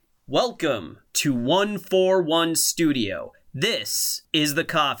Welcome to 141 Studio. This is the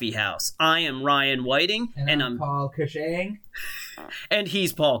Coffee House. I am Ryan Whiting. And I'm Paul Cushing. And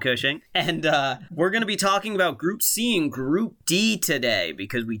he's Paul Cushing. And we're going to be talking about Group C and Group D today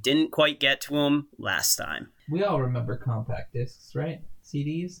because we didn't quite get to them last time. We all remember compact discs, right?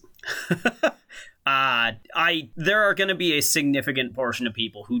 CDs? There are going to be a significant portion of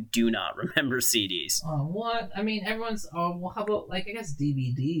people who do not remember CDs. Oh, what? I mean, everyone's, well, how about, I guess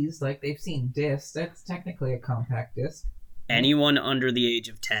DVDs? They've seen discs. That's technically a compact disc. Anyone under the age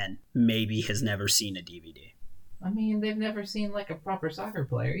of 10 maybe has never seen a DVD. I mean, they've never seen, a proper soccer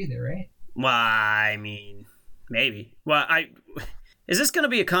player either, right? Well, I mean, maybe. Well, is this going to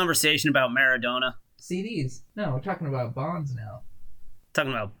be a conversation about Maradona? CDs. No, we're talking about bonds now.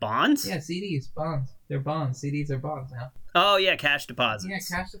 Talking about bonds? Yeah, CDs, bonds. They're bonds. CDs are bonds now. Oh, yeah, cash deposits. Yeah,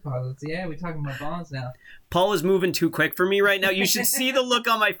 cash deposits. Yeah, we're talking about bonds now. Paul is moving too quick for me right now. You should see the look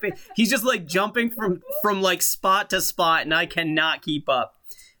on my face. He's just, jumping from spot to spot, and I cannot keep up.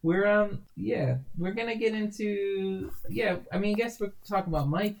 We're gonna get into, I guess we're talking about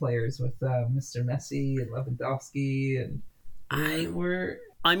money players with Mr. Messi and Lewandowski, and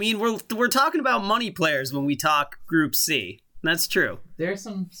we're talking about money players when we talk Group C. That's true. There's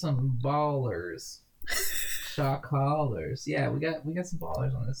some ballers, shock haulers. Yeah, we got some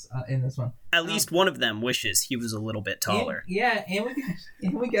ballers on this in this one. At least one of them wishes he was a little bit taller.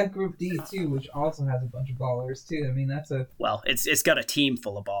 And we got Group D too, which also has a bunch of ballers too. I mean, it's got a team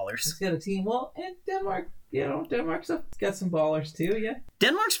full of ballers. It's got a team. Well, and Denmark, Denmark's got some ballers too. Yeah,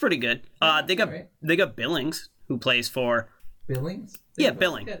 Denmark's pretty good. They got Billings, who plays for Billings.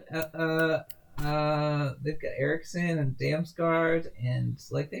 Billings. They've got Eriksson and Damsgaard, and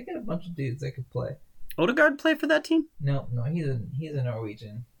they've got a bunch of dudes that could play. Odegaard play for that team? No, he's a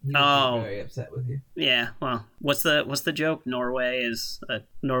Norwegian. He's very upset with you. Yeah, well, what's the joke?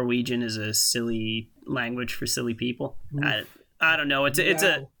 Norwegian is a silly language for silly people. I don't know. It's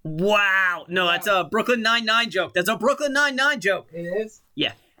a wow. No, that's a Brooklyn Nine-Nine joke. That's a Brooklyn Nine-Nine joke. It is?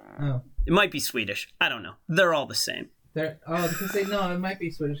 Yeah. Oh. It might be Swedish. I don't know. They're all the same. It might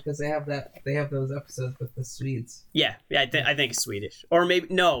be Swedish because they have those episodes with the Swedes. Yeah, I think it's Swedish, or maybe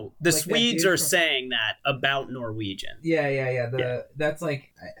no. The Swedes are saying that about Norwegian. Yeah. That's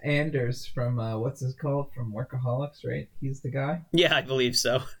like Anders from what's his called from Workaholics, right? He's the guy. Yeah, I believe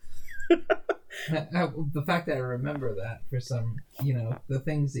so. The fact that I remember that for some, the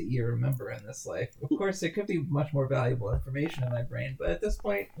things that you remember in this life. Of course, there could be much more valuable information in my brain, but at this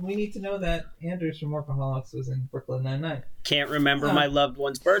point, we need to know that Anders from Workaholics was in Brooklyn Nine-Nine. Can't remember my loved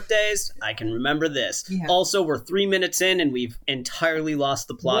ones' birthdays. I can remember this. Yeah. Also, we're 3 minutes in, and we've entirely lost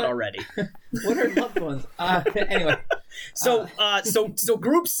the plot already. What are loved ones? Anyway. So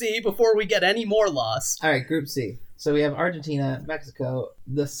Group C, before we get any more lost. All right, Group C. So we have Argentina, Mexico,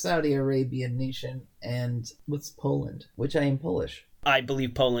 the Saudi Arabian nation, and what's Poland? Which I am Polish. I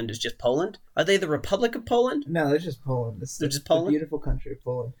believe Poland is just Poland. Are they the Republic of Poland? No, they're just Poland. They're just Poland? The beautiful country of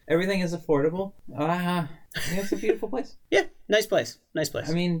Poland. Everything is affordable. It's a beautiful place. Yeah, nice place.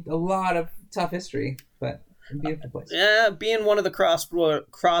 I mean, a lot of tough history, but a beautiful place. Yeah, being one of the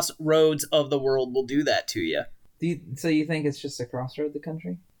crossroads of the world will do that to you. So you think it's just a crossroad, the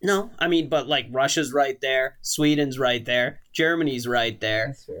country? No, I mean, but Russia's right there, Sweden's right there, Germany's right there.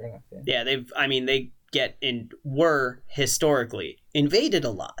 That's fair enough. Yeah, they were historically invaded a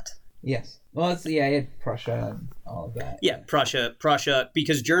lot. Yes. Well, you had Prussia and all of that. Yeah, Prussia,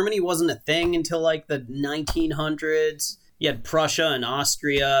 because Germany wasn't a thing until the 1900s. You had Prussia and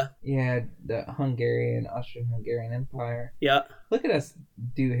Austria. Yeah, the Austrian-Hungarian Empire. Yeah. Look at us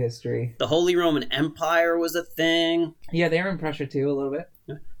do history. The Holy Roman Empire was a thing. Yeah, they were in Prussia too, a little bit.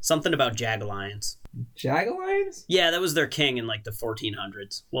 Something about Jagiellons. Jagiellons? Yeah, that was their king in the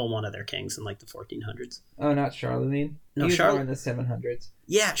 1400s. Well, one of their kings in the 1400s. Oh, not Charlemagne? No, he was more in the 700s.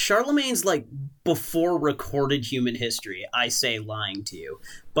 Yeah, Charlemagne's before recorded human history. I say lying to you,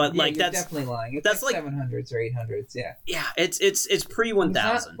 but you're that's definitely lying. It's 700s or 800s. Yeah. Yeah, it's pre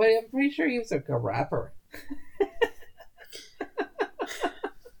 1000. But I'm pretty sure he was a rapper.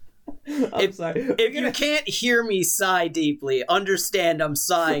 I'm sorry. If you can't hear me sigh deeply, understand I'm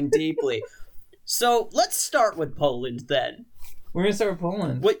sighing deeply. So let's start with Poland then. We're gonna start with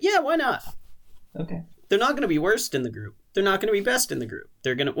Poland. Yeah, why not? Okay. They're not going to be worst in the group. They're not going to be best in the group.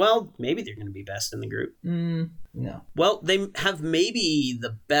 Maybe they're going to be best in the group. No. Well, they have maybe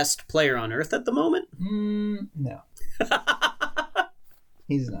the best player on earth at the moment. No.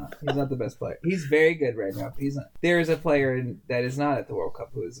 He's not. He's not the best player. He's very good right now, but he's not. There is a player that is not at the World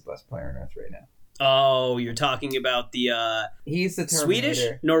Cup who is the best player on earth right now. Oh, you're talking about the He's the Terminator.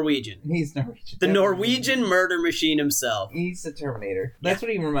 Swedish? Norwegian. He's Norwegian. The Norwegian murder machine himself. He's the Terminator. That's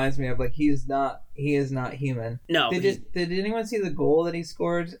what he reminds me of. Like, he is not human. No. Did anyone see the goal that he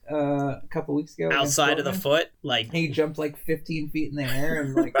scored a couple weeks ago? Outside of the foot? Like, he jumped like 15 feet in the air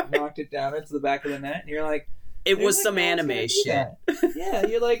and like knocked it down into the back of the net. And you're like, it was some anime shit. Yeah,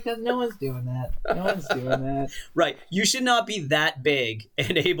 you're like, no one's doing that. No one's doing that. Right. You should not be that big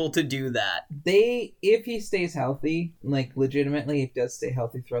and able to do that. If he stays healthy, like legitimately, if he does stay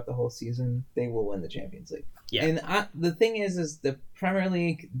healthy throughout the whole season, they will win the Champions League. Yeah. And the thing is the Premier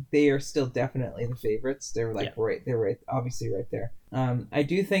League, they are still definitely the favorites. They're like obviously right there. I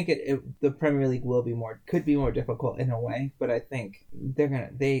do think the Premier League could be more difficult in a way, but I think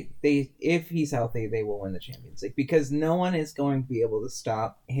if he's healthy, they will win the Champions League because no one is going to be able to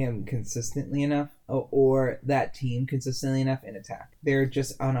stop him consistently enough or that team consistently enough in attack. They're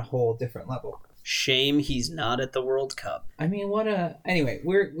just on a whole different level. Shame he's not at the World Cup. I mean, anyway,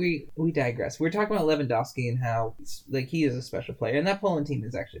 we digress. We're talking about Lewandowski and how like he is a special player, and that Poland team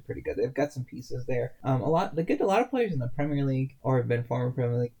is actually pretty good. They've got some pieces there. A lot of players in the Premier League or have been former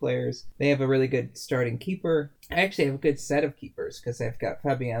Premier League players. They have a really good starting keeper. I actually have a good set of keepers because they've got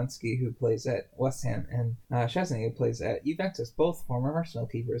Fabianski who plays at West Ham and Szczesny who plays at Juventus, both former Arsenal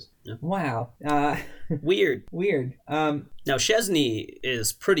keepers. Yeah. Wow. Weird. Now Szczesny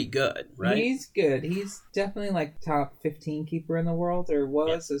is pretty good, right? He's good. He's definitely like top 15 keeper in the world, or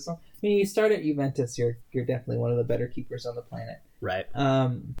was. Yeah. Or something. I mean, you start at Juventus, you're definitely one of the better keepers on the planet. Right.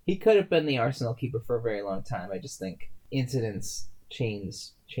 He could have been the Arsenal keeper for a very long time. I just think incidents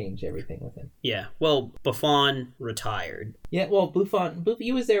change everything with him. Yeah. Well, Buffon retired. Yeah. Well, Buffon.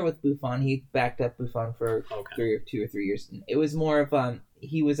 He was there with Buffon. He backed up Buffon for 2 or 3 years. It was more of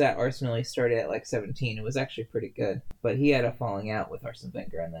he was at Arsenal. He started at like 17. It was actually pretty good, but he had a falling out with Arsene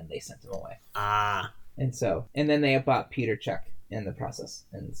Wenger, and then they sent him away. And then they bought Peter Cech in the process,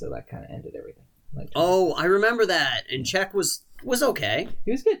 and so that kind of ended everything. I remember that. And Cech was okay.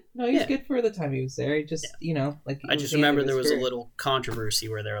 He was good. No, he was good for the time he was there. He just, I just remember there was a little controversy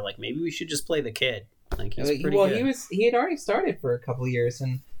where they were like, maybe we should just play the kid. Like, he's pretty good. He had already started for a couple of years,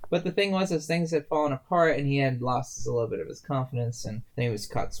 but the thing was, things had fallen apart, and he had lost a little bit of his confidence, and then he was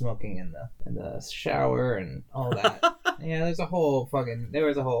caught smoking in the shower and all that. Yeah, there was a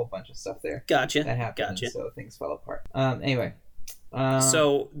whole bunch of stuff there. Gotcha. That happened. Gotcha. So things fell apart. Anyway.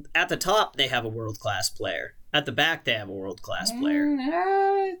 So at the top they have a world-class player. At the back they have a world-class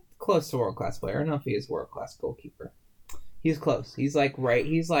player. Close to world-class player. I don't know if he is world-class goalkeeper. He's close. He's like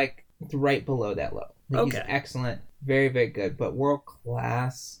right below that level. He's excellent. Very, very good. But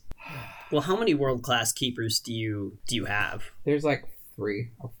world-class. Well, how many world-class keepers do you have? There's like 3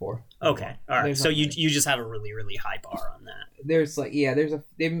 or 4. Okay. All right. So you just have a really, really high bar on that. There's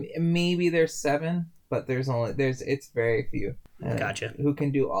maybe there's 7, but it's very few. Gotcha. Who can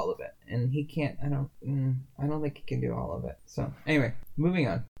do all of it, and he can't. I don't think he can do all of it. So anyway, moving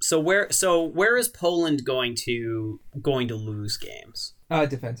on. So where is Poland going to lose games?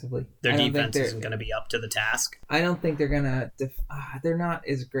 Defensively. Their defense isn't going to be up to the task. I don't think they're going to. They're not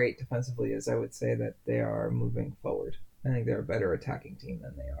as great defensively as I would say that they are moving forward. I think they're a better attacking team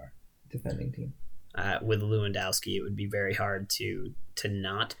than they are defending team. With Lewandowski, it would be very hard to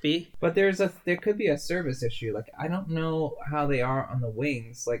not be. But there could be a service issue. Like, I don't know how they are on the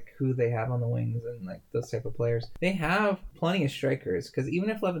wings, like who they have on the wings and like those type of players. They have plenty of strikers because even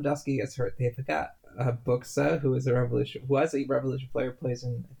if Lewandowski gets hurt, they've got Buxa, who was a revolution player, plays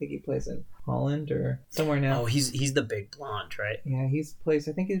in Holland or somewhere now. Oh, he's the big blonde, right? Yeah, he plays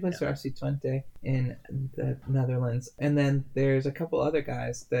for FC Twente in the Netherlands. And then there's a couple other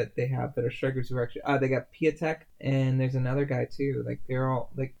guys that they have that are strikers who are actually they got Piatek, and there's another guy too. Like, they're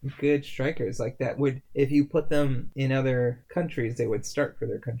all like good strikers. Like, that would, if you put them in other countries, they would start for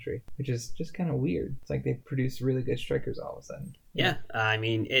their country, which is just kind of weird. It's like they produce really good strikers all of a sudden. Yeah, I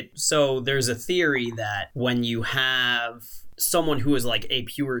mean, so there's a theory that when you have someone who is like a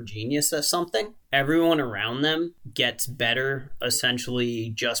pure genius at something, everyone around them gets better essentially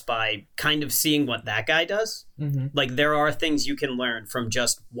just by kind of seeing what that guy does. Mm-hmm. Like, there are things you can learn from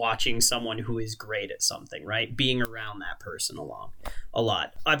just watching someone who is great at something, right? Being around that person a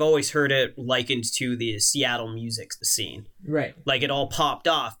lot. I've always heard it likened to the Seattle music scene. Right. Like, it all popped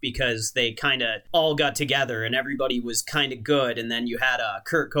off because they kind of all got together and everybody was kind of good. And then you had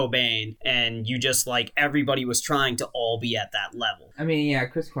Kurt Cobain, and you just like, everybody was trying to all be at that level. I mean, yeah,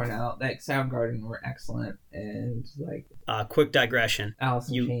 Chris Cornell, like Soundgarden were excellent, and like quick digression. Alice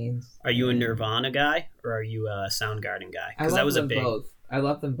in Chains. Are you a Nirvana guy or are you a Soundgarden guy? Because that was a big. Both. I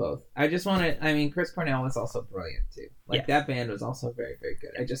love them both. I just want to. I mean, Chris Cornell was also brilliant too. Like that band was also very, very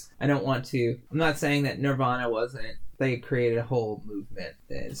good. I don't want to. I'm not saying that Nirvana wasn't. They created a whole movement,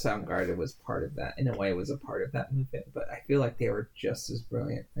 and Soundgarden was part of that. In a way, was a part of that movement. But I feel like they were just as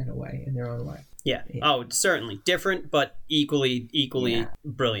brilliant in a way, in their own way. Yeah. Oh, certainly different, but equally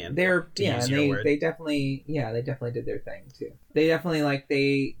brilliant. They're they definitely did their thing too. They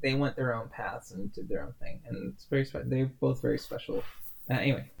definitely they went their own paths and did their own thing, and it's very special. They're both very special.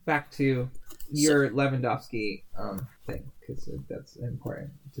 Anyway, back to your Lewandowski thing, because that's important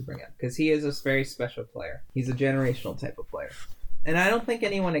to bring up, because he is a very special player. He's a generational type of player, and I don't think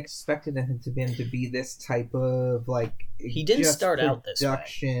anyone expected him to be this type of he didn't start out this way.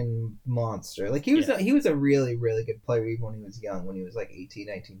 Production monster. Like he was a really, really good player even when he was young, when he was 18,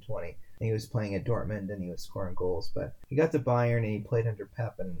 19, 20. And he was playing at Dortmund and he was scoring goals, but he got to Bayern and he played under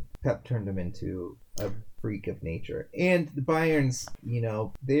Pep, and Pep turned him into a freak of nature. And the Bayern's,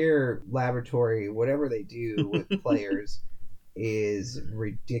 their laboratory, whatever they do with players is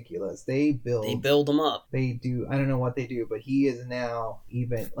ridiculous. They build them up. They do. I don't know what they do, but he is now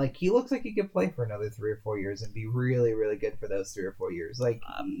even he looks like he could play for another 3 or 4 years and be really, really good for those 3 or 4 years.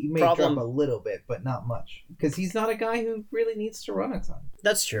 He may drop a little bit, but not much, because he's not a guy who really needs to run a ton.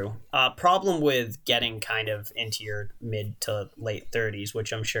 That's true. Problem with getting kind of into your mid to late 30s,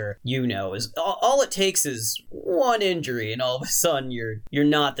 which I'm sure is all it takes is one injury, and all of a sudden you're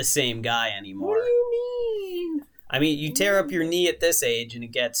not the same guy anymore. What do you mean? I mean, you tear up your knee at this age, and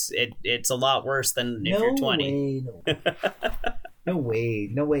it's a lot worse than if you're 20. No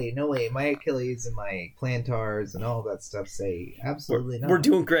way. My Achilles and my plantars and all that stuff say absolutely not. We're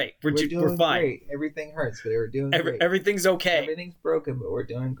doing great. We're fine. Great. Everything hurts, but we're doing great. Everything's okay. Everything's broken, but we're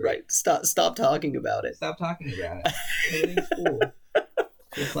doing great. Right. Stop talking about it. Stop talking about it. Everything's cool.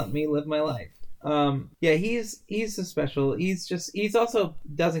 Just let me live my life. He's a special. He's also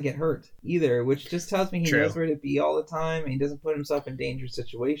doesn't get hurt either, which just tells me he knows where to be all the time, and he doesn't put himself in dangerous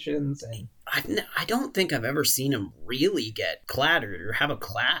situations. And I don't think I've ever seen him really get clattered or have a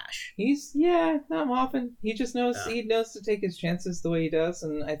clash. Not often. He just knows he knows to take his chances the way he does,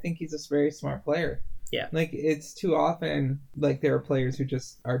 and I think he's a very smart player. Yeah. It's too often, there are players who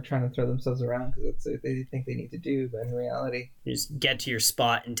just are trying to throw themselves around because that's what they think they need to do, but in reality... You just get to your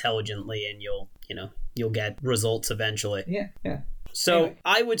spot intelligently and you'll get results eventually. Yeah. So, anyway.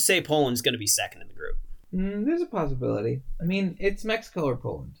 I would say Poland's going to be second in the group. There's a possibility. I mean, it's Mexico or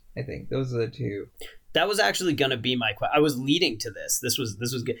Poland, I think. Those are the two. That was actually going to be my question. I was leading to this. This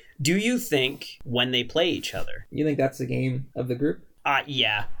was good. Do you think when they play each other... You think that's the game of the group?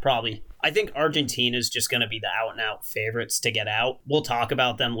 Yeah, probably. I think Argentina's just going to be the out-and-out favorites to get out. We'll talk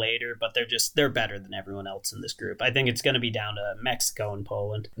about them later, but they're better than everyone else in this group. I think it's going to be down to Mexico and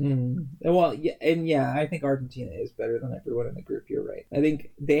Poland. Well, I think Argentina is better than everyone in the group. You're right. I think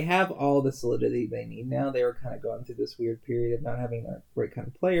they have all the solidity they need now. They were kind of going through this weird period of not having the right kind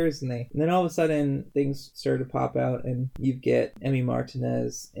of players, and then all of a sudden things started to pop out, and you get Emi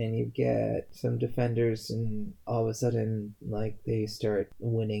Martinez, and you get some defenders, and all of a sudden, they start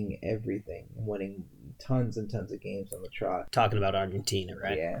winning everything, winning tons and tons of games on the trot. Talking about Argentina,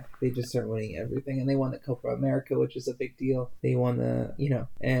 right? Yeah, they just start winning everything, and they won the Copa America, which is a big deal. They won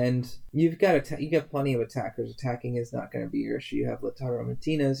and you've got plenty of attackers. Attacking is not going to be your issue. You have Lautaro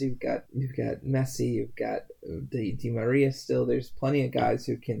Martinez, you've got Messi, you've got Di Maria still. There's plenty of guys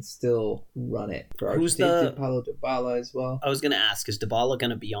who can still run it. For Argentina, Paulo Dybala as well. I was going to ask, is Dybala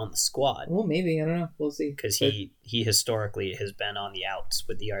going to be on the squad? Well, maybe. I don't know. We'll see. Because he historically has been on the outs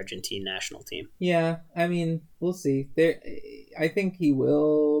with the Argentine national team. Yeah, I mean, we'll see. I think he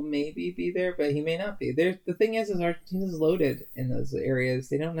will maybe be there, but he may not be. The thing is Argentina's loaded in those areas.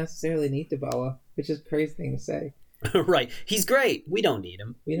 They don't necessarily need Dybala, which is a crazy thing to say. Right. He's great. We don't need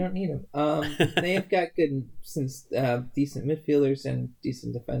him. They have got good, decent midfielders and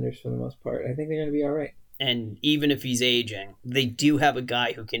decent defenders for the most part. I think they're going to be all right. And even if he's aging, they do have a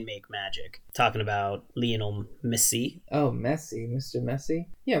guy who can make magic. Talking about Lionel Messi. Oh, Messi. Mr. Messi?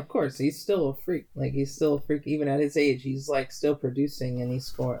 Yeah, of course. He's still a freak. He's still a freak. Even at his age, he's, still producing, and he's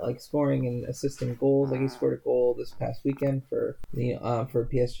scoring and assisting goals. He scored a goal this past weekend for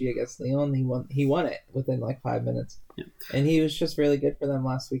PSG against Lyon. He won it within, 5 minutes. Yeah. And he was just really good for them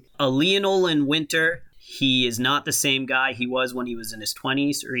last week. Lionel in winter... He is not the same guy he was when he was in his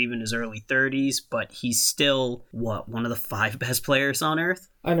 20s or even his early 30s, but he's still, one of the 5 best players on earth?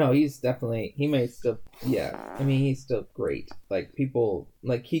 I know, he's definitely, he may still, he's still great. People,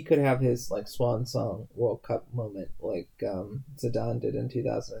 he could have his, swan song World Cup moment, Zidane did in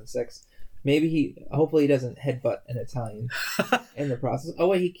 2006. Hopefully he doesn't headbutt an Italian in the process. Oh,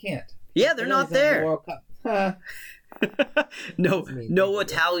 wait, he can't. Yeah, they're not there. The World Cup. No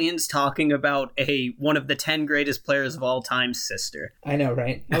Italians talking about one of the 10 greatest players of all time's sister. I know,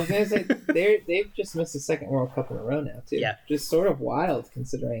 right? I was gonna say they've just missed the second World Cup in a row now too. Yeah, just sort of wild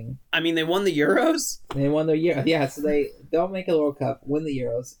considering. I mean, they won the Euros. They won the Euro. Yeah, so they'll make a World Cup, win the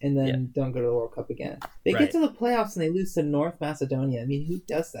Euros, and then don't go to the World Cup again. They get to the playoffs and they lose to North Macedonia. I mean, who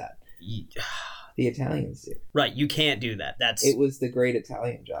does that? The Italians do. Right, you can't do that. It was the great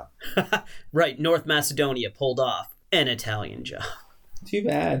Italian job. Right, North Macedonia pulled off an Italian job. Too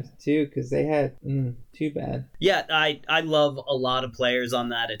bad, too, because they had too bad. Yeah, I love a lot of players on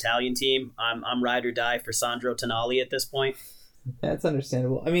that Italian team. I'm ride or die for Sandro Tonali at this point. That's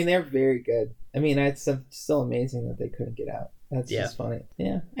understandable. I mean, they're very good. I mean, it's still amazing that they couldn't get out. That's just funny.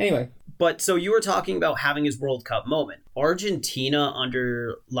 Yeah. Anyway. But so you were talking about having his World Cup moment. Argentina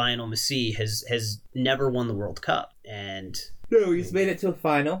under Lionel Messi has never won the World Cup. And no, he's made it to a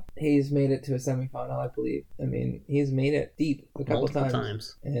final. He's made it to a semifinal, I believe. I mean, he's made it deep a couple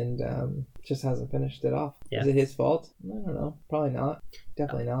times. And just hasn't finished it off. Yeah. Is it his fault? I don't know. Probably not.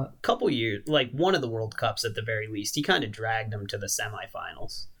 Definitely not. Couple years, like one of the World Cups at the very least, he kind of dragged them to the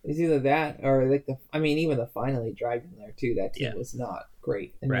semifinals. It's either that or even the final he dragged him there too. That team was not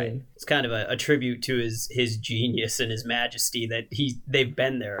great. I mean, it's kind of a tribute to his genius and his majesty that they've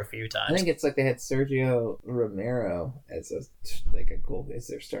been there a few times. I think it's like they had Sergio Romero as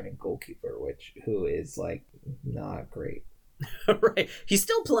their starting goalkeeper, who is like not great. Right, he's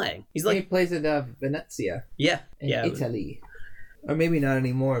still playing. He plays at Venezia. Yeah, in Italy. Or maybe not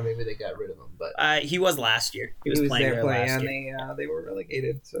anymore. Maybe they got rid of him. But he was last year. He was playing there last year. And they were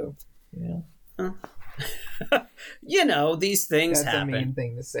relegated. So these things happen. That's a mean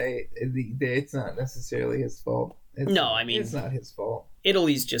thing to say. It's not necessarily his fault. It's not his fault.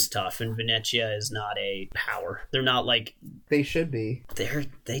 Italy's just tough, and Venezia is not a power. They're not like they should be.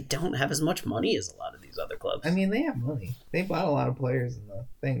 They don't have as much money as a lot of these other clubs. I mean, they have money. They bought a lot of players in the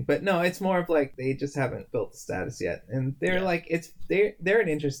thing, but no, it's more of like they just haven't built the status yet, and they're they're an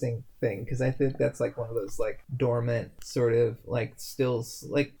interesting thing because I think that's like one of those like dormant sort of like still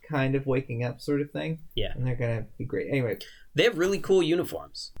like kind of waking up sort of thing. Yeah, and they're gonna be great anyway. They have really cool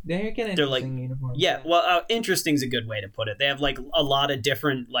uniforms. They're interesting uniforms. Yeah, well, interesting's a good way to put it. They have like a lot of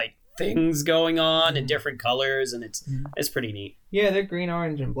different like things going on in different colors, and it's pretty neat. Yeah, they're green,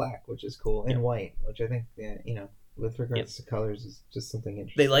 orange, and black, which is cool, and white, which I think with regards to colors is just something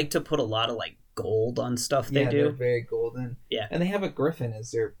interesting. They like to put a lot of like gold on stuff. They do. They're very golden. Yeah, and they have a griffin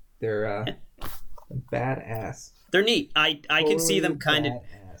as their badass. They're neat. I can see them kind of.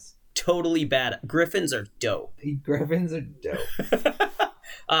 Totally bad. Griffins are dope. Griffins are dope.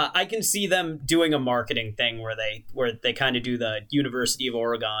 I can see them doing a marketing thing where they kind of do the University of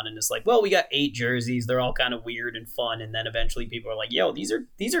Oregon and it's like, well, we got 8 jerseys. They're all kind of weird and fun, and then eventually people are like, yo, these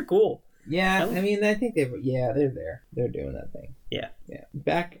are cool. Yeah, I mean, I think they're there. They're doing that thing. Yeah.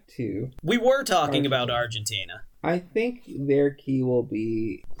 Back to we were talking about Argentina. I think their key will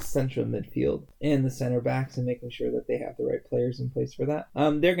be central midfield and the center backs and making sure that they have the right players in place for that.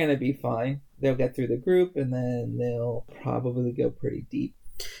 They're going to be fine. They'll get through the group and then they'll probably go pretty deep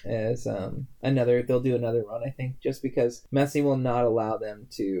as they'll do another run, I think, just because Messi will not allow them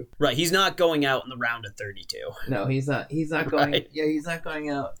to. Right, he's not going out in the round of 32. No, he's not going. Right. Yeah, he's not going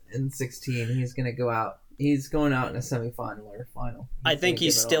out in 16. He's going to go out. He's going out in a semifinal or final. I think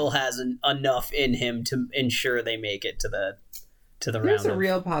he still has enough in him to ensure they make it to the round. There's a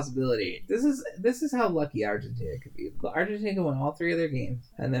real possibility. This is how lucky Argentina could be. Argentina could win all 3 of their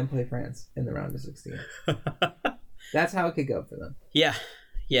games and then play France in the round of 16. That's how it could go for them. Yeah.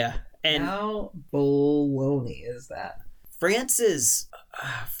 And how baloney is that? France is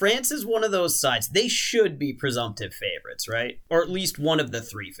one of those sides. They should be presumptive favorites, right? Or at least one of the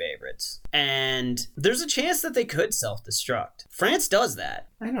 3 favorites. And there's a chance that they could self-destruct. France does that.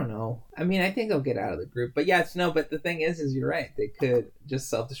 I don't know. I mean, I think they'll get out of the group. But but the thing is you're right. They could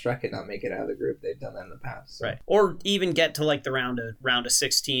just self-destruct and not make it out of the group. They've done that in the past. So. Right. Or even get to like the round of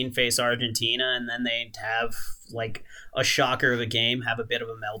 16, face Argentina, and then they'd have like a shocker of a game, have a bit of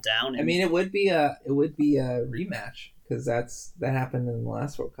a meltdown. I mean, it would be a rematch. Because that happened in the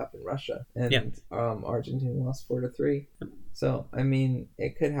last World Cup in Russia, and Argentina lost 4-3. So I mean,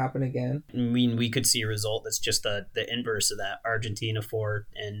 it could happen again. I mean, we could see a result that's just the inverse of that: Argentina 4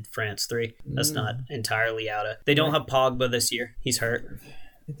 and France 3. That's not entirely out of. They don't have Pogba this year; he's hurt.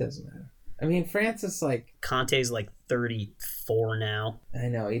 It doesn't matter. I mean, France is like Conte's like 34 now. I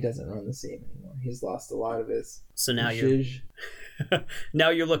know he doesn't run the same anymore. He's lost a lot of his. So now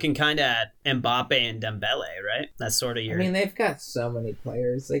you're looking kind of at Mbappe and Dembele, right? That's sort of your. I mean, they've got so many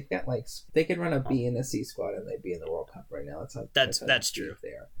players. They've got they could run a B and a C squad and they'd be in the World Cup right now. That's true. They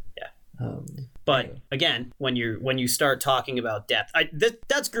are. Yeah. But again, when you start talking about depth,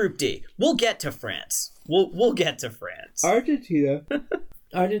 that's Group D. We'll get to France. We'll get to France. Argentina's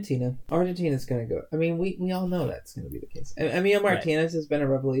going to go. I mean, we all know that's going to be the case. Emil Martinez has been a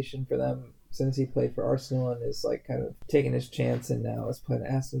revelation for them since he played for Arsenal and is like kind of taking his chance and now is playing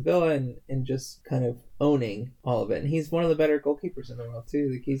at Aston Villa and just kind of owning all of it. And he's one of the better goalkeepers in the world too.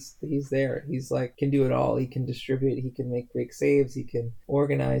 Like he's there. He's like can do it all. He can distribute. He can make great saves. He can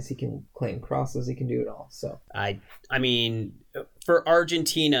organize. He can claim crosses. He can do it all. So I mean, for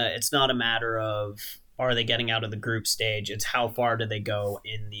Argentina, it's not a matter of are they getting out of the group stage. It's how far do they go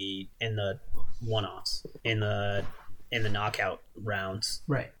in the one-offs in the knockout rounds.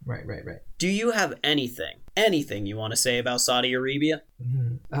 Right. Do you have anything you want to say about Saudi Arabia?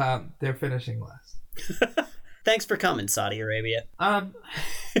 Mm-hmm. They're finishing last. Thanks for coming, Saudi Arabia. I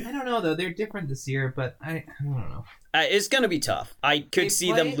don't know though. They're different this year, but I don't know. It's going to be tough. I could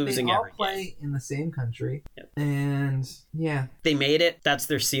see them losing every game. They all game. play in the same country. Yep. And, yeah. They made it. That's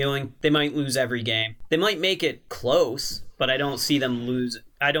their ceiling. They might lose every game. They might make it close, but I don't see them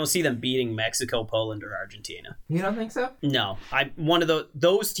beating Mexico, Poland, or Argentina. You don't think so? No.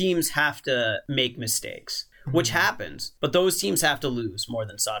 Those teams have to make mistakes. Which happens, but those teams have to lose more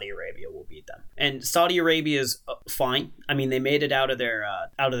than Saudi Arabia will beat them. And Saudi Arabia is fine. I mean, they made it out of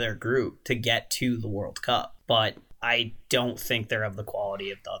their group to get to the World Cup, but I don't think they're of the quality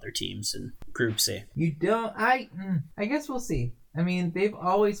of the other teams in Group C. You don't? I guess we'll see. I mean, they've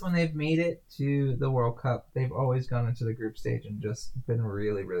always, when they've made it to the World Cup, they've always gone into the group stage and just been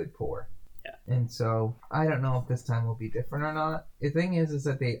really, really poor. Yeah. And so I don't know if this time will be different or not. The thing is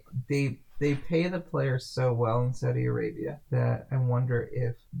that they pay the players so well in Saudi Arabia that I wonder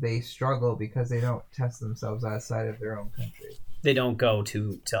if they struggle because they don't test themselves outside of their own country. They don't go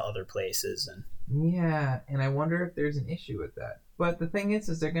to other places. Yeah, and I wonder if there's an issue with that. But the thing is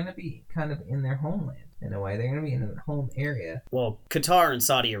they're going to be kind of in their homeland in a way. They're going to be in their home area. Well, Qatar and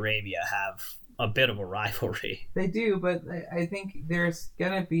Saudi Arabia have a bit of a rivalry. They do, but I think they're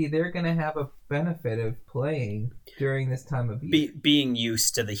going to have a benefit of playing during this time of year. Being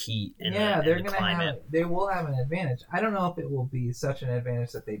used to the heat and the climate. They will have an advantage. I don't know if it will be such an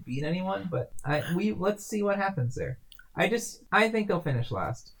advantage that they beat anyone, but let's see what happens there. I think they'll finish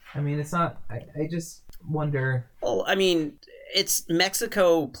last. I mean, it's not. I just wonder. Well, I mean, it's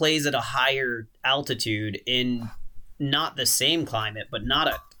Mexico plays at a higher altitude in not the same climate, but not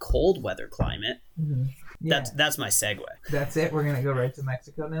a cold weather climate. Mm-hmm. Yeah. That's my segue. That's it. We're gonna go right to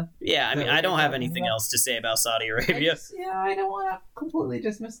Mexico now. Yeah, I mean, I don't have anything else to say about Saudi Arabia. I don't want to completely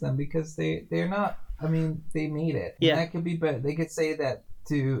dismiss them because they're not. I mean, they made it. Yeah, and that could be better. They could say that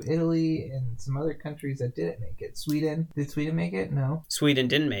to Italy and some other countries that didn't make it. Sweden. Did Sweden make it? No. Sweden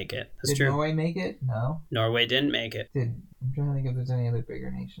didn't make it. That's true. Did Norway make it? No. Norway didn't make it. I'm trying to think if there's any other bigger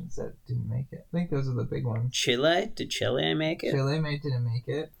nations that didn't make it. I think those are the big ones. Chile? Did Chile make it? Chile didn't make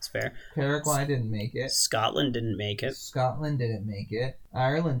it. That's fair. Paraguay didn't make it. Scotland didn't make it. Scotland didn't make it.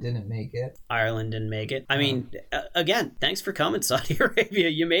 Ireland didn't make it. Ireland didn't make it. I mean, again, thanks for coming, Saudi Arabia.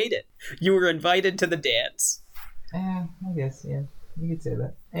 You made it. You were invited to the dance. I guess, yeah. You could say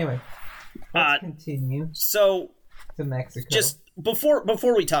that. Anyway, let's continue. So, to Mexico. Just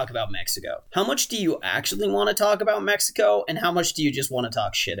before we talk about Mexico, how much do you actually want to talk about Mexico, and how much do you just want to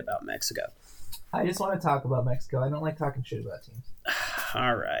talk shit about Mexico? I just want to talk about Mexico. I don't like talking shit about teams.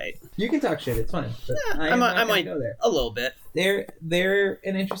 All right. You can talk shit. It's fine. But yeah, I might go there a little bit. They're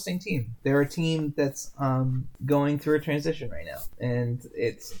an interesting team. They're a team that's going through a transition right now, and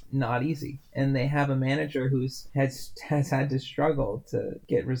it's not easy. And they have a manager who's has had to struggle to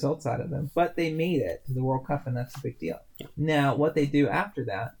get results out of them, but they made it to the World Cup, and that's a big deal. Yeah. Now, what they do after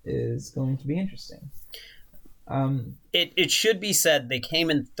that is going to be interesting. It should be said they came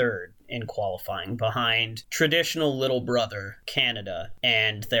in third in qualifying behind traditional little brother Canada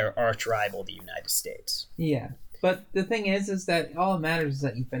and their arch rival the United States. Yeah, but the thing is that all that matters is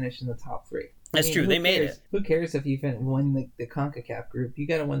that you finish in the top three. That's true. They made it. Who cares if you win the CONCACAF group? You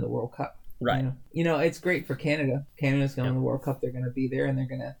got to win the World Cup. Right. You know, it's great for Canada. Canada's going to the World Cup. They're going to be there, and they're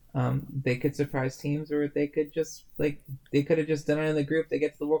going to. They could surprise teams, or they could just they could have just done it in the group. They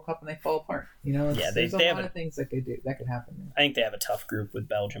get to the World Cup and they fall apart. You know, there's a lot of things that could do that could happen there. I think they have a tough group with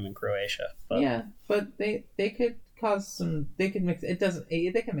Belgium and Croatia. But... Yeah, but they could cause some. They could mix. It doesn't.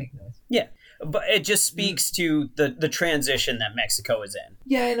 They can make noise. Yeah, but it just speaks to the transition that Mexico is in.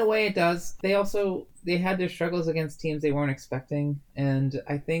 Yeah, in a way it does. They had their struggles against teams they weren't expecting, and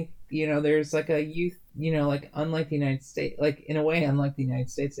I think there's like a youth. Unlike the United States, unlike the United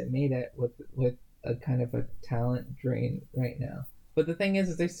States, it made it with a kind of a talent drain right now. But the thing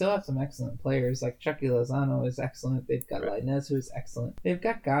is they still have some excellent players. Like Chucky Lozano is excellent. They've got Lainez, who is excellent. They've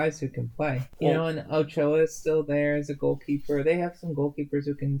got guys who can play. You know, and Ochoa is still there as a goalkeeper. They have some goalkeepers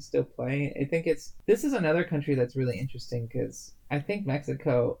who can still play. I think this is another country that's really interesting because I think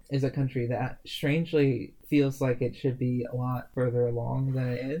Mexico is a country that strangely feels like it should be a lot further along than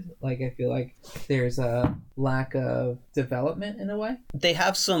it is. Like, I feel like there's a lack of development in a way. They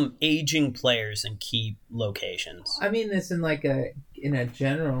have some aging players in key locations. I mean this in a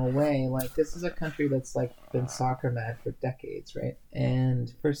general way. Like, this is a country that's like been soccer mad for decades, right?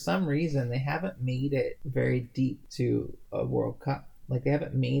 And for some reason they haven't made it very deep to a World Cup. Like, they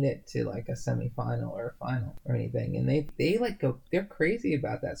haven't made it to like a semifinal or a final or anything, and they're crazy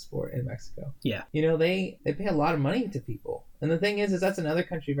about that sport in Mexico. Yeah, you know, they pay a lot of money to people, and the thing is that's another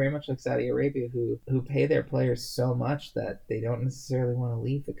country very much like Saudi Arabia who pay their players so much that they don't necessarily want to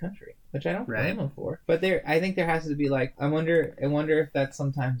leave the country, which I don't blame them for. But I think there has to be like I wonder if that's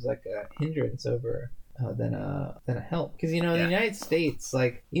sometimes like a hindrance over. Than a help, because you know the United States,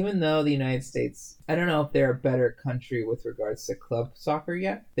 like, even though the United States, I don't know if they're a better country with regards to club soccer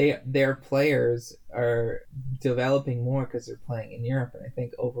yet. Their players are developing more because they're playing in Europe, and I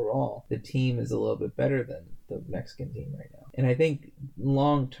think overall the team is a little bit better than the Mexican team right now. And I think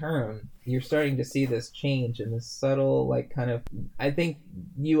long term you're starting to see this change and this subtle like kind of. I think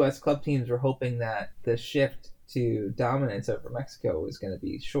U.S. club teams were hoping that the shift to dominance over Mexico was going to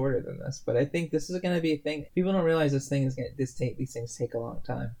be shorter than this, but I think this is going to be a thing. People don't realize these things take a long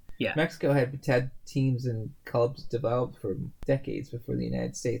time. Yeah, Mexico had teams and clubs developed for decades before the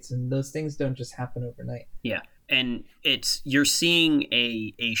United States, and those things don't just happen overnight. Yeah, and you're seeing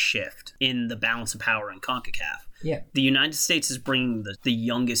a shift in the balance of power in CONCACAF. Yeah, the United States is bringing the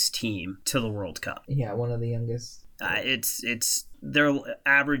youngest team to the World Cup. Yeah, one of the youngest. It's their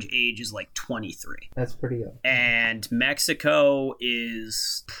average age is like 23. That's pretty young. And Mexico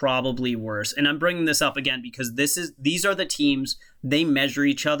is probably worse. And I'm bringing this up again because these are the teams, they measure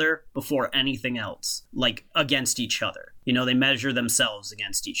each other before anything else, like against each other. You know, they measure themselves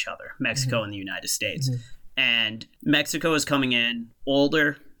against each other, Mexico and the United States. And Mexico is coming in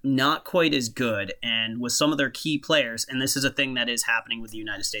older, not quite as good, and with some of their key players, and this is a thing that is happening with the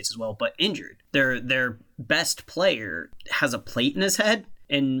United States as well, but injured. Their best player has a plate in his head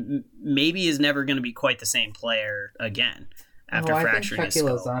and maybe is never going to be quite the same player again after fracturing his skull.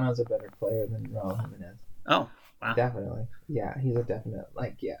 I think Chucky Lozano's a better player than Raul Jimenez. Oh, wow. Definitely. Yeah, he's a definite,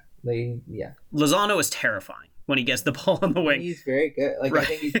 Lozano is terrifying when he gets the ball on the wing. He's very good. Like, right.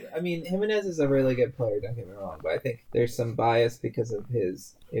 I think Jimenez is a really good player, don't get me wrong, but I think there's some bias because of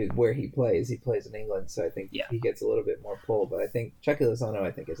where he plays. He plays in England, so I think he gets a little bit more pull, but I think Chucky Lozano,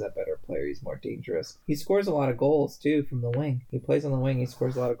 is a better player. He's more dangerous. He scores a lot of goals, too, from the wing. He plays on the wing. He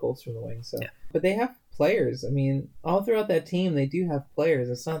scores a lot of goals from the wing, so. Yeah. But they have players. I mean, all throughout that team, they do have players.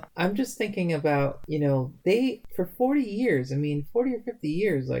 It's not. I'm just thinking about, they for 40 years. I mean, 40 or 50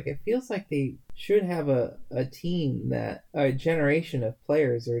 years. Like, it feels like they should have a team a generation of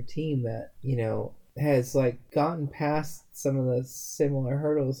players, or a team that has like gotten past some of the similar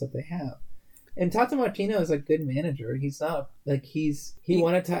hurdles that they have. And Tata Martino is a good manager. He's not like he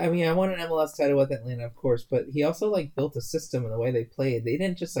won a title. I mean, I won an MLS title with Atlanta, of course, but he also like built a system in the way they played. They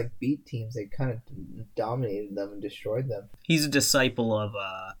didn't just like beat teams; they kind of dominated them and destroyed them. He's a disciple of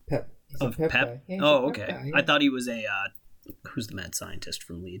Pep. Pep. Yeah, oh, okay. Guy, yeah. I thought he was a who's the mad scientist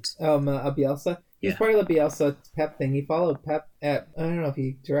from Leeds? A Bielsa. He's part of the Bielsa Pep thing. He followed Pep at, I don't know if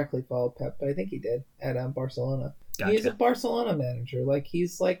he directly followed Pep, but I think he did at Barcelona. Gotcha. He's a Barcelona manager. Like,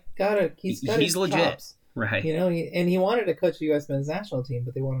 he's legit. Chops, right? And he wanted to coach the U.S. men's national team,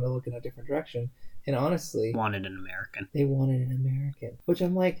 but they wanted to look in a different direction. And honestly, They wanted an American. Which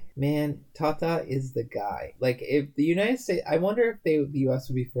I'm like, man, Tata is the guy. Like, if the United States, I wonder if the U.S.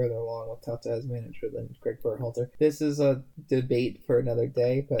 would be further along with Tata as manager than Greg Berhalter. This is a debate for another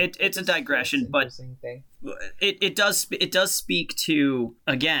day, but it's a digression. But thing. It does speak to,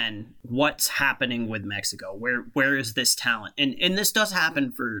 again, what's happening with Mexico. Where is this talent? And this does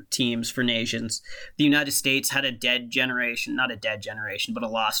happen for teams, for nations. The United States had a dead generation, not a dead generation, but a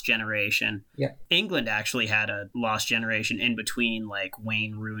lost generation. Yeah. England actually had a lost generation in between, like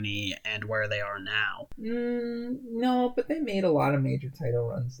Wayne Rooney and where they are now. No, but they made a lot of major title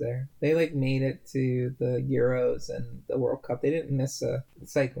runs there. They like made it to the Euros and the World Cup. They didn't miss a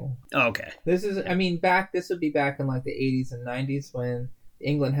cycle. Okay. This would be back in like the 80s and 90s when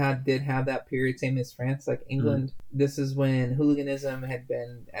England did have that period, same as France. Like England, this is when hooliganism had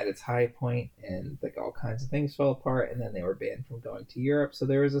been at its high point, and like all kinds of things fell apart, and then they were banned from going to Europe. So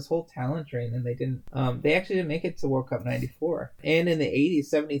there was this whole talent drain, and they didn't. They actually didn't make it to World Cup '94, and in the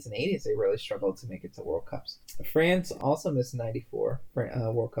 '80s, '70s, and '80s, they really struggled to make it to World Cups. France also missed '94,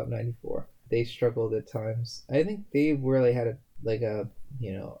 World Cup '94. They struggled at times. I think they really had a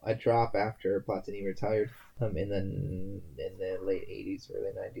drop after Platini retired in the late 80s, early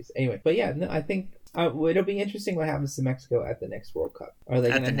 90s. Anyway, but yeah, no, I think it'll be interesting what happens to Mexico at the next World Cup. Are they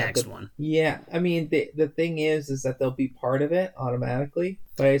at the next one? Yeah, I mean, the thing is that they'll be part of it automatically,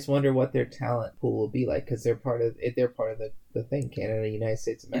 but I just wonder what their talent pool will be like, because they're part of the thing. Canada, United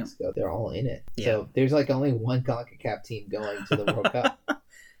States, and Mexico, they're all in it. Yeah. So there's like only one CONCACAF team going to the World Cup.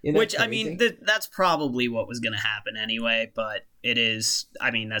 Which, crazy? I mean, that's probably what was going to happen anyway, but it is,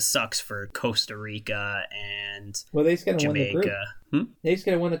 I mean, that sucks for Costa Rica and they just got to win the group. They just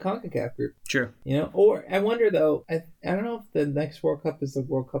got to win the CONCACAF group. True. Or I wonder, though, I don't know if the next World Cup is the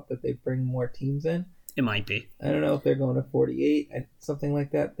World Cup that they bring more teams in. It might be. I don't know if they're going to 48, something like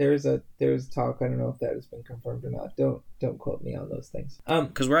that. There's talk. I don't know if that has been confirmed or not. Don't quote me on those things.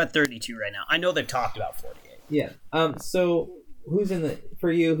 Because we're at 32 right now. I know they've talked about 48. Yeah. So who's who's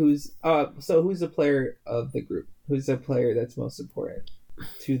the player of the group? Who's the player that's most important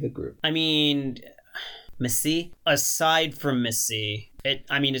to the group? I mean, Messi. Aside from Messi,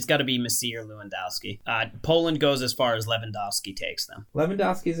 it's got to be Messi or Lewandowski. Poland goes as far as Lewandowski takes them.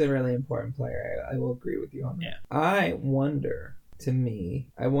 Lewandowski is a really important player. I will agree with you on that. Yeah. I wonder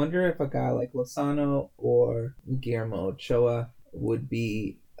if a guy like Lozano or Guillermo Ochoa would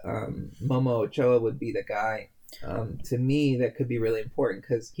be Momo Ochoa would be the guy. To me, that could be really important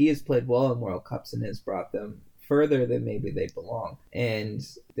because he has played well in World Cups and has brought them further than maybe they belong. And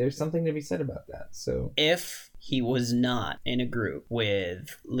there's something to be said about that. So if he was not in a group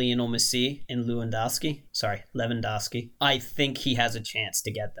with Lionel Messi and Lewandowski, I think he has a chance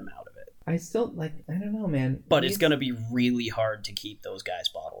to get them out of it. I still I don't know, man. But it's going to be really hard to keep those guys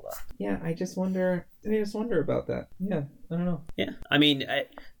bottled up. Yeah, I just wonder about that. Yeah, I don't know. Yeah, I mean,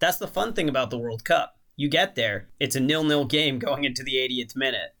 that's the fun thing about the World Cup. You get there, it's a 0-0 game going into the 80th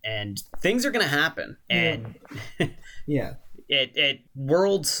minute, and things are going to happen. And yeah.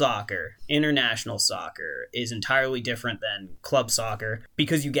 World soccer, international soccer is entirely different than club soccer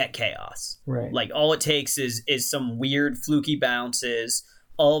because you get chaos. Right. Like all it takes is some weird fluky bounces.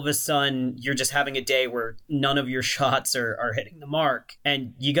 All of a sudden, you're just having a day where none of your shots are hitting the mark,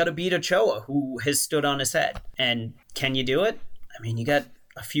 and you got to beat Ochoa, who has stood on his head. And can you do it? I mean, you got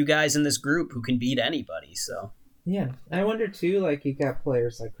a few guys in this group who can beat anybody, so. Yeah, I wonder too, you got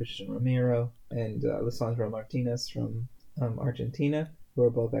players like Christian Romero and Lisandro Martinez from Argentina, who are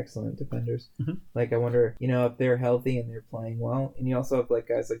both excellent defenders. Mm-hmm. I wonder, if they're healthy and they're playing well. And you also have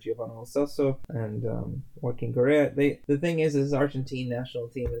guys like Giovanni Lo Celso and Joaquin Correa. The thing is Argentine national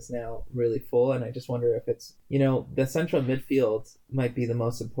team is now really full, and I just wonder if it's, the central midfield might be the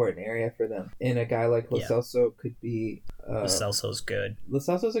most important area for them. And a guy like Lo Celso could be... Lo Celso's good. Lo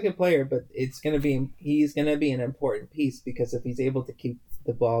Celso's a good player, but he's going to be an important piece because if he's able to keep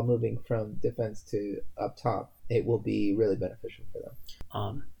the ball moving from defense to up top, it will be really beneficial for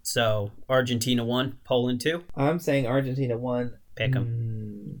them. So Argentina 1, Poland 2? I'm saying Argentina 1. Pick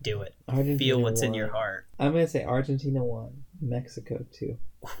them. Do it. Argentina Feel what's 1. in your heart. I'm going to say Argentina 1, Mexico 2.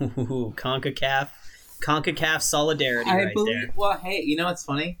 Ooh, CONCACAF solidarity there. Well, hey, you know what's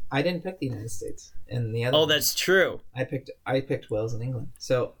funny? I didn't pick the United States. And the other one, that's true. I picked Wales and England.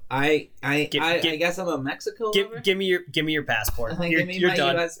 So I guess I'm a Mexico lover. Give me your passport. Give me my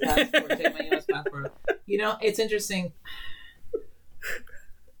done. US passport. Take my US passport. It's interesting.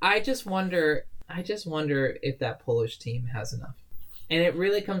 I just wonder if that Polish team has enough. And it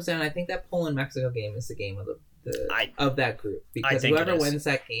really comes down, I think that Poland-Mexico game is the game of that group. Because whoever wins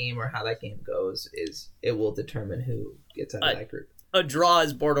that game or how that game goes it will determine who gets out of that group. A draw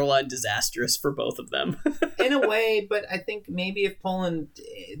is borderline disastrous for both of them. In a way, but I think maybe if Poland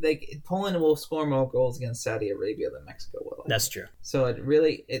will score more goals against Saudi Arabia than Mexico will. That's true. So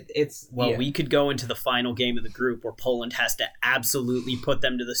it's we could go into the final game of the group where Poland has to absolutely put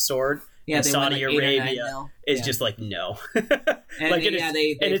them to the sword. Yeah, and Saudi Arabia is just no.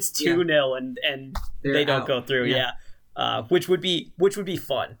 It's 2-0 and they don't go through. Yeah. Which would be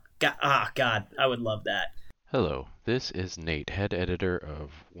fun. God, I would love that. Hello, this is Nate, head editor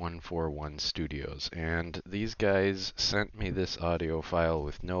of 141 Studios, and these guys sent me this audio file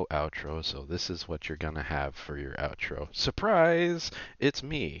with no outro, so this is what you're gonna have for your outro. Surprise! It's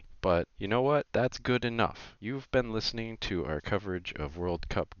me. But you know what? That's good enough. You've been listening to our coverage of World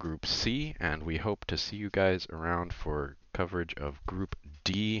Cup Group C, and we hope to see you guys around for coverage of Group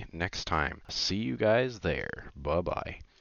D next time. See you guys there. Bye-bye.